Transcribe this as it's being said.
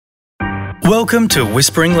Welcome to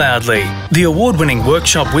Whispering Loudly, the award-winning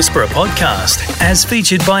Workshop Whisperer podcast, as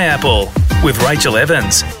featured by Apple, with Rachel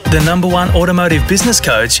Evans, the #1 automotive business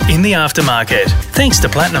coach in the aftermarket. Thanks to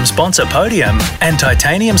Platinum sponsor Podium and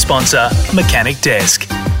Titanium sponsor Mechanic Desk.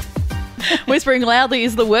 Whispering Loudly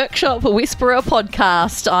is the Workshop Whisperer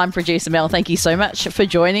podcast. I'm producer Mel. Thank you so much for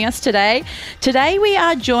joining us today. Today we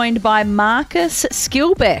are joined by Marcus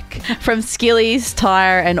Skilbeck from Skillies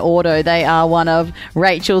Tyre and Auto. They are one of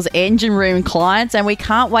Rachel's engine room clients, and we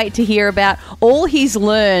can't wait to hear about all he's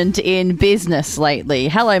learned in business lately.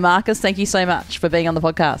 Hello, Marcus. Thank you so much for being on the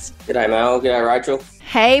podcast. G'day, Mel. G'day, Rachel.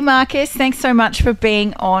 Hey, Marcus. Thanks so much for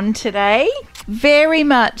being on today. Very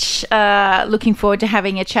much looking forward to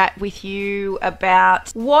having a chat with you about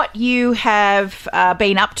what you have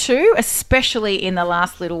been up to, especially in the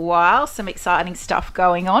last little while. Some exciting stuff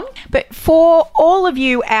going on. But for all of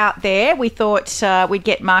you out there, we thought we'd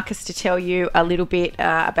get Marcus to tell you a little bit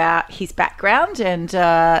about his background and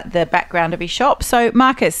the background of his shop. So,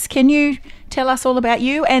 Marcus, can you tell us all about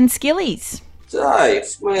you and Skillies? So,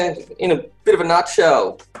 in a bit of a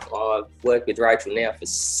nutshell, I've worked with Rachel now for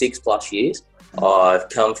 6+ years. I've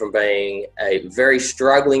come from being a very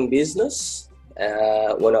struggling business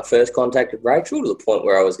when I first contacted Rachel, to the point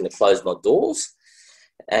where I was going to close my doors,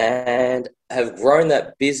 and have grown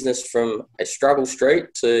that business from a struggle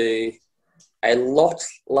street to a lot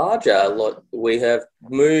larger. We have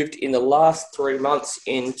moved in the last 3 months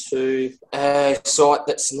into a site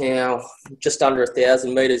that's now just under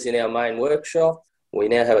 1,000 metres in our main workshop. We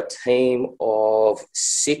now have a team of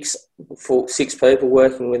six people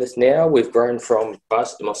working with us now. We've grown from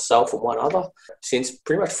myself and one other. Since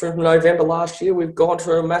pretty much from November last year, we've gone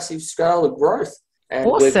through a massive scale of growth. And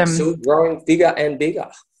awesome. We're still growing bigger and bigger.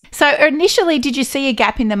 So initially, did you see a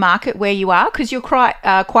gap in the market where you are? Because you're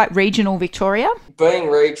quite regional Victoria. Being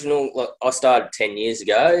regional, I started 10 years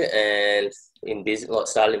ago and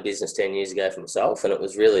started in business 10 years ago for myself. And it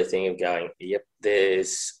was really a thing of going,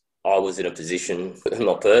 I was in a position in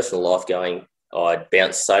my personal life I'd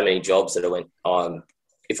bounced so many jobs that I went,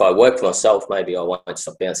 if I work for myself, maybe I won't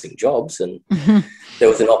stop bouncing jobs. And there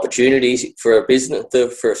was an opportunity for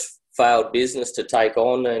a failed business to take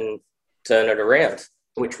on and turn it around,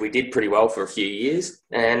 which we did pretty well for a few years.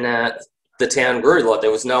 And the town grew.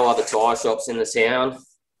 There was no other tyre shops in the town.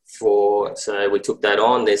 So we took that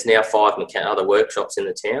on. There's now 5 other workshops in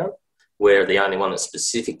the town. We're the only one that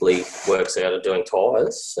specifically works out of doing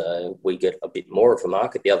tyres, so we get a bit more of a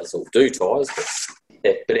market. The others all do tyres,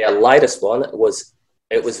 but our latest one was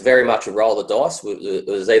very much a roll of the dice. It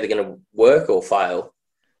was either going to work or fail,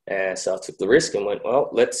 and so I took the risk and went,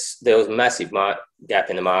 well, there was a massive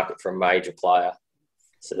gap in the market for a major player.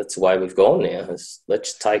 So that's the way we've gone now,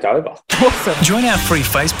 let's take over. Awesome. Join our free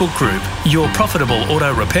Facebook group, Your Profitable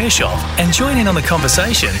Auto Repair Shop, and join in on the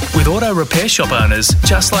conversation with auto repair shop owners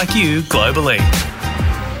just like you globally.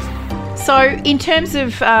 So in terms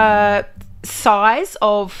of size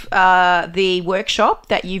of the workshop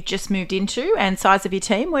that you've just moved into and size of your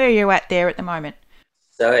team, where are you at there at the moment?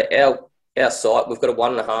 So our site, we've got a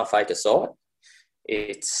 1.5 acre site.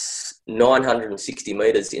 It's 960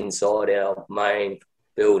 metres inside our main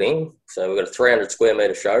building. So we've got a 300 square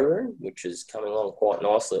metre showroom, which is coming along quite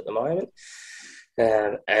nicely at the moment.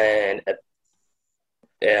 And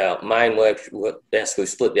our main we've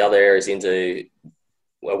split the other areas into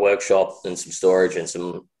a workshop and some storage and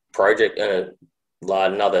some project,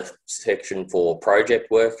 another section for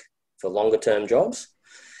project work for longer term jobs.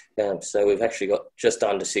 So we've actually got just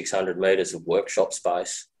under 600 metres of workshop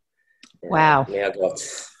space. Wow. Now got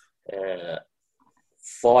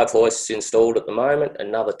 5 hoists installed at the moment,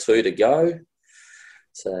 another 2 to go.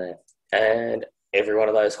 So, and every one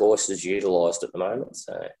of those hoists is utilised at the moment.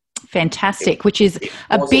 So fantastic, which is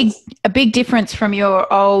a big difference from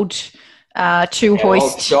your old 2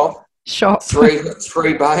 hoist shop.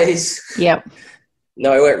 Three bays. Yep.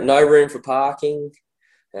 No room for parking.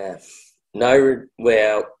 What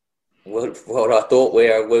I thought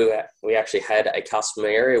we actually had a customer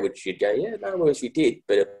area, which you'd go, yeah, no worries, we did,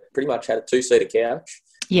 but it pretty much had a 2-seater couch.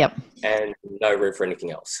 Yep. And no room for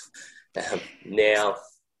anything else. Now.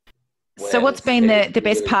 So what's been the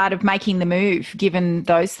best part of making the move, given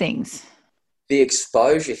those things? The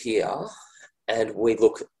exposure here, and we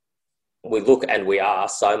look and we are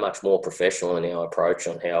so much more professional in our approach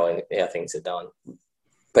on how things are done.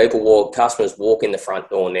 Customers walk in the front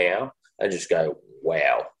door now and just go,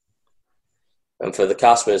 wow. And for the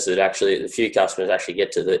few customers actually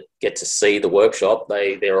get to see the workshop,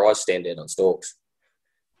 their eyes stand out on stalks.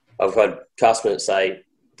 I've had customers that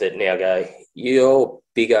now go, you're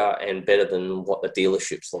bigger and better than what the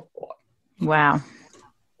dealerships look like. Wow.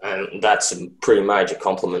 And that's a pretty major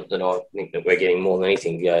compliment that I think that we're getting more than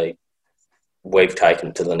anything. We've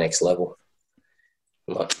taken to the next level.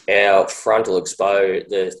 Like our frontal exposure,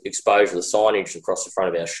 the exposure, the signage across the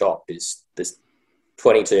front of our shop is there's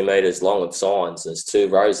 22 metres long of signs. There's 2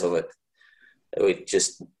 rows of it.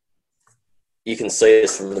 You can see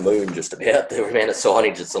us from the moon just about the amount of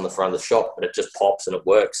signage that's on the front of the shop, but it just pops and it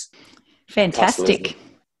works. Fantastic.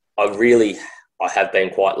 I have been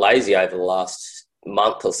quite lazy over the last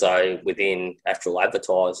month or so within actual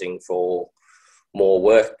advertising for more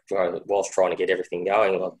work whilst trying to get everything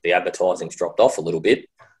going. Like the advertising's dropped off a little bit,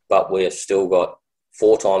 but we've still got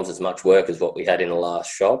 4 times as much work as what we had in the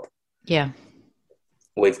last shop. Yeah.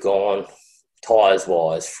 We've gone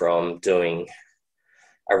tyres-wise from doing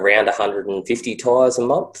around 150 tyres a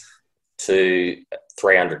month to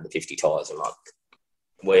 350 tyres a month.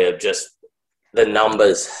 The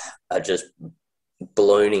numbers are just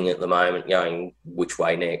ballooning at the moment, going which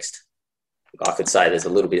way next. I could say there's a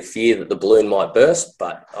little bit of fear that the balloon might burst,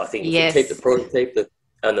 but I think if we keep the product,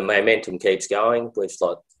 and the momentum keeps going,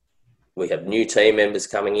 we have new team members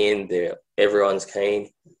coming in, everyone's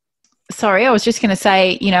keen. Sorry, I was just going to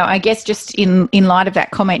say, I guess just in light of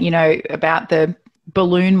that comment, about the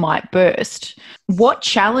balloon might burst, what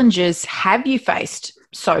challenges have you faced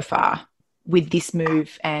so far with this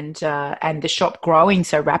move and the shop growing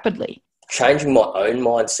so rapidly? Changing my own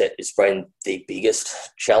mindset has been the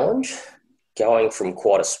biggest challenge. Going from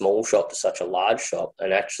quite a small shop to such a large shop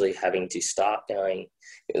and actually having to start going,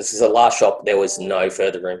 this is a large shop, there was no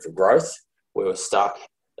further room for growth. We were stuck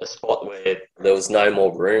a spot where there was no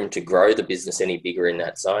more room to grow the business any bigger in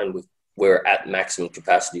that zone. We were at maximum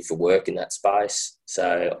capacity for work in that space.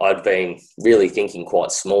 So I'd been really thinking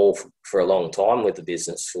quite small for a long time with the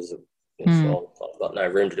business because I've got no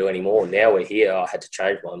room to do any more. Now we're here, I had to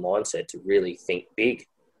change my mindset to really think big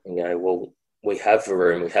and go, well, we have the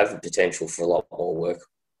room, we have the potential for a lot more work.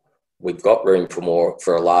 We've got room for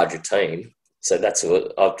a larger team. So that's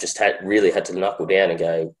what I've just really had to knuckle down and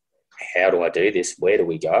go, how do I do this? Where do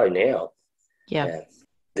we go now? Yeah.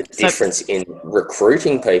 The difference in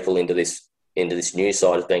recruiting people into this new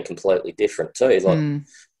side has been completely different too.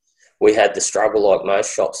 We had the struggle like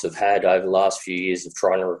most shops have had over the last few years of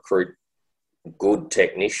trying to recruit good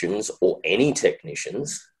technicians or any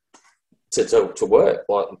technicians to work.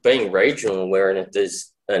 Like being regional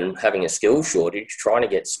and having a skill shortage, trying to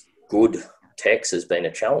get good techs has been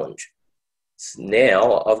a challenge. So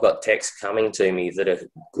now I've got techs coming to me that are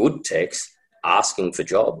good techs asking for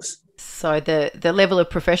jobs. So the level of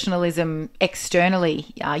professionalism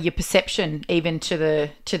externally, your perception even to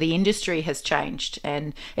the industry has changed,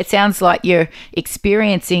 and it sounds like you're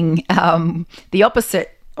experiencing the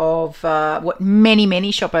opposite of what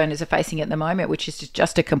many shop owners are facing at the moment, which is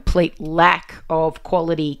just a complete lack of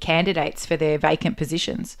quality candidates for their vacant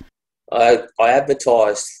positions. I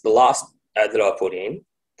advertised the last ad that I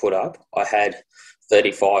put up. I had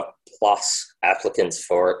 35 plus applicants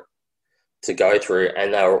for it to go through,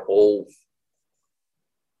 and they were all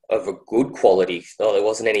of a good quality. No, there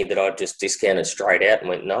wasn't any that I just discounted straight out and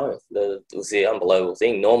went, no. It was the unbelievable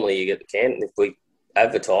thing. Normally you get the candidate, if we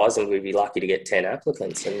advertise and we'd be lucky to get 10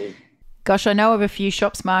 applicants. And gosh, I know of a few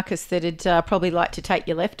shops, Marcus, that'd probably like to take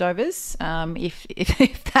your leftovers.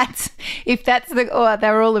 If that's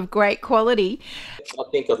they're all of great quality. I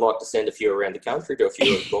think I'd like to send a few around the country to a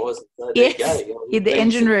few of the guys. So yes, there you go. In the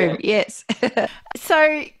engine room. Yes.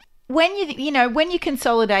 So when you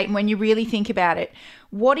consolidate and when you really think about it,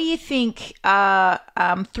 what do you think are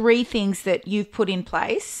 3 things that you've put in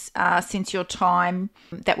place since your time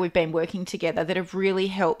that we've been working together that have really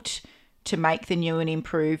helped to make the new and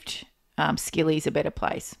improved Skilly's a better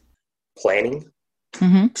place? Planning,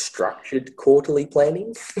 structured quarterly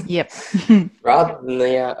planning. Yep. Rather than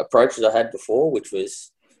the approaches I had before, which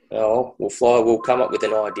was, we'll come up with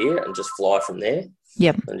an idea and just fly from there.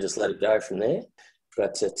 Yep. And just let it go from there.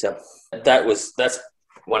 But that's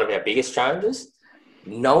one of our biggest changes.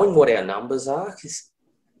 Knowing what our numbers are, because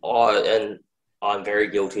I'm very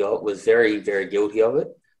guilty of it, was very, very guilty of it,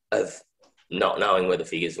 of not knowing where the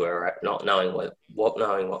figures were at, not knowing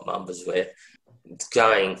what numbers were. It's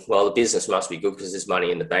going, well, the business must be good because there's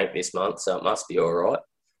money in the bank this month, so it must be all right.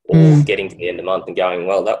 Or getting to the end of the month and going,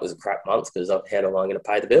 well, that was a crap month because how am I going to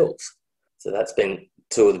pay the bills? So that's been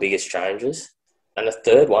 2 of the biggest changes. And the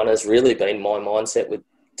third one has really been my mindset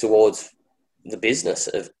towards the business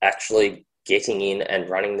of actually getting in and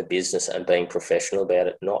running the business and being professional about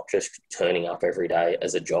it, not just turning up every day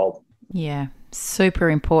as a job. Yeah, super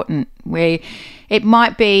important. It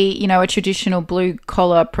might be, a traditional blue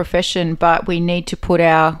collar profession, but we need to put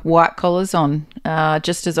our white collars on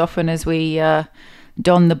just as often as we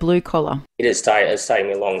don the blue collar? It's taken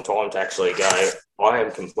me a long time to actually go, I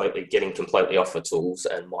am getting completely off the tools,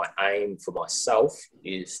 and my aim for myself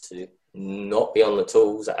is to not be on the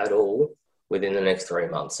tools at all within the next 3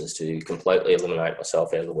 months, is to completely eliminate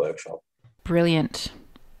myself out of the workshop. Brilliant.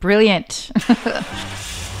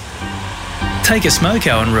 Take a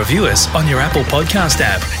smoko and review us on your Apple Podcast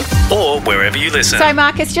app or wherever you listen. So,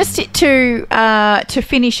 Marcus, just to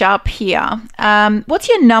finish up here, what's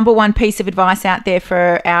your number one piece of advice out there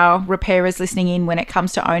for our repairers listening in when it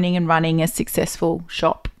comes to owning and running a successful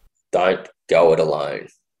shop? Don't go it alone.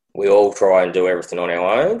 We all try and do everything on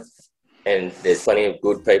our own, and there's plenty of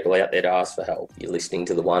good people out there to ask for help. You're listening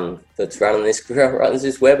to the one that's running this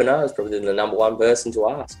webinar is probably the number one person to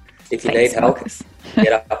ask. If you need help, Marcus.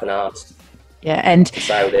 Get up and ask. Yeah, and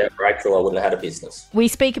So without Rachel, I wouldn't have had a business. we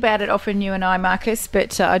speak about it often, you and I, Marcus,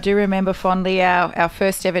 but I do remember fondly our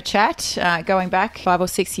first ever chat going back 5 or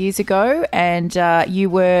 6 years ago, and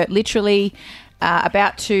you were literally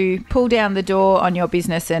about to pull down the door on your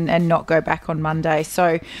business and not go back on Monday.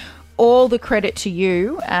 So all the credit to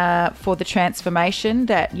you for the transformation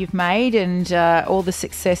that you've made and all the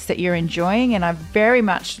success that you're enjoying. And I'm very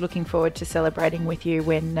much looking forward to celebrating with you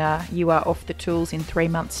when you are off the tools in 3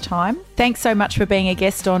 months' time. Thanks so much for being a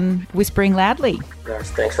guest on Whispering Loudly.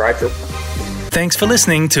 Thanks, Rachel. Thanks for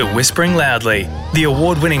listening to Whispering Loudly, the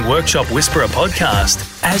award-winning Workshop Whisperer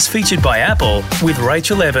podcast, as featured by Apple with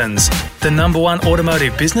Rachel Evans, the number one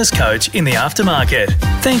automotive business coach in the aftermarket.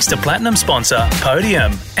 Thanks to Platinum sponsor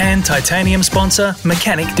Podium and Titanium sponsor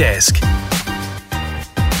Mechanic Desk.